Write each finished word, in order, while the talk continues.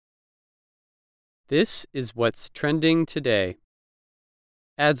This is what's trending today.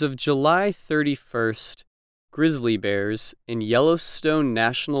 As of July 31st, grizzly bears in Yellowstone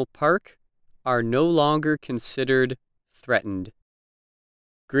National Park are no longer considered threatened.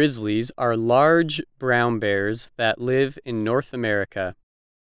 Grizzlies are large brown bears that live in North America.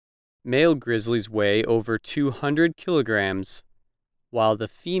 Male grizzlies weigh over 200 kilograms, while the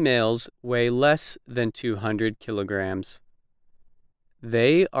females weigh less than 200 kilograms.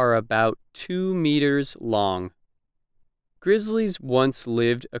 They are about 2 meters long. Grizzlies once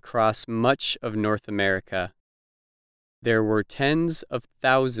lived across much of North America. There were tens of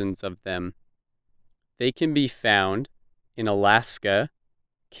thousands of them. They can be found in Alaska,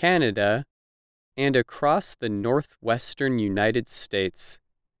 Canada, and across the northwestern United States,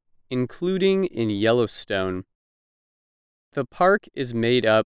 including in Yellowstone. The park is made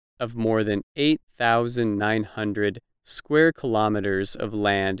up of more than 8,900 square kilometers of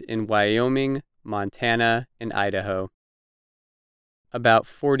land in Wyoming, Montana, and Idaho. About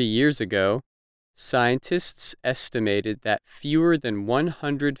 40 years ago, scientists estimated that fewer than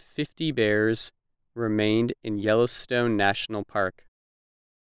 150 bears remained in Yellowstone National Park.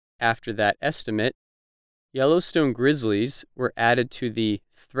 After that estimate, Yellowstone grizzlies were added to the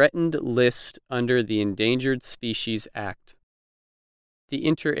threatened list under the Endangered Species Act. The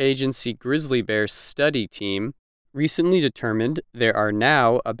Interagency Grizzly Bear Study Team recently determined there are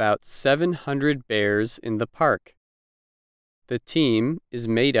now about 700 bears in the park. The team is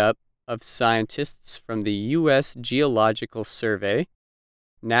made up of scientists from the U.S. Geological Survey,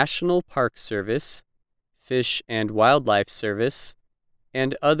 National Park Service, Fish and Wildlife Service,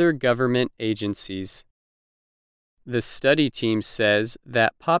 and other government agencies. The study team says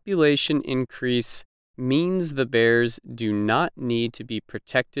that population increase means the bears do not need to be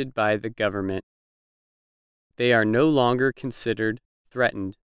protected by the government. They are no longer considered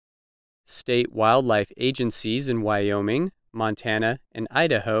threatened. State wildlife agencies in Wyoming, Montana, and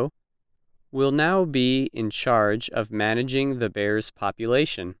Idaho will now be in charge of managing the bears'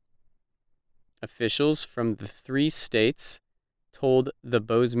 population. Officials from the 3 states told the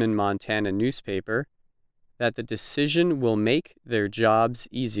Bozeman, Montana newspaper that the decision will make their jobs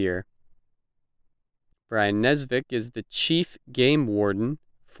easier. Brian Nesvik is the chief game warden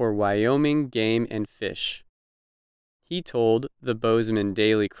for Wyoming Game and Fish. He told the Bozeman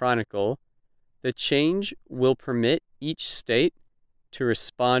Daily Chronicle the change will permit each state to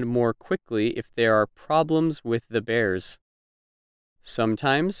respond more quickly if there are problems with the bears.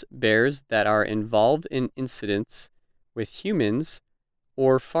 Sometimes bears that are involved in incidents with humans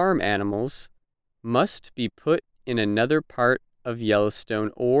or farm animals must be put in another part of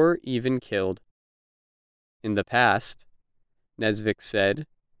Yellowstone or even killed. In the past, Nesvik said,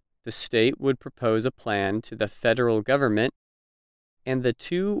 the state would propose a plan to the federal government, and the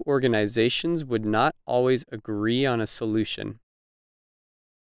 2 organizations would not always agree on a solution.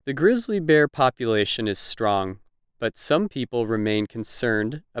 The grizzly bear population is strong, but some people remain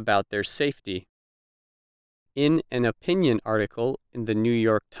concerned about their safety. In an opinion article in the New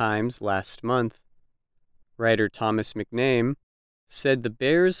York Times last month, writer Thomas McName said the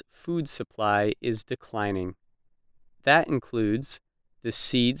bears' food supply is declining. That includes the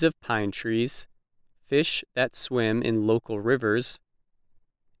seeds of pine trees, fish that swim in local rivers,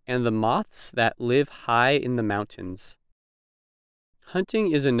 and the moths that live high in the mountains.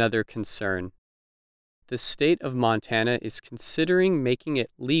 Hunting is another concern. The state of Montana is considering making it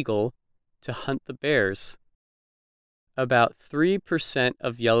legal to hunt the bears. About 3%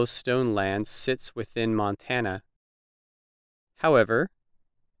 of Yellowstone land sits within Montana. However,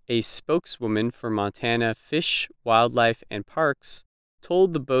 a spokeswoman for Montana Fish, Wildlife, and Parks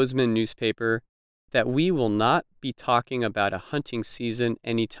told the Bozeman newspaper that we will not be talking about a hunting season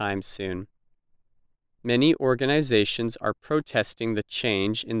anytime soon. Many organizations are protesting the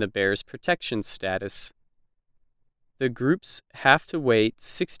change in the bears' protection status. The groups have to wait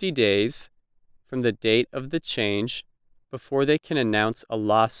 60 days from the date of the change before they can announce a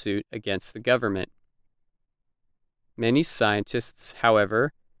lawsuit against the government. Many scientists,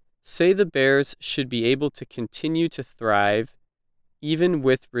 however, say the bears should be able to continue to thrive even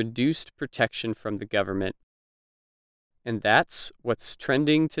with reduced protection from the government. And that's what's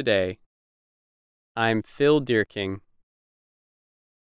trending today. I'm Phil Dierking.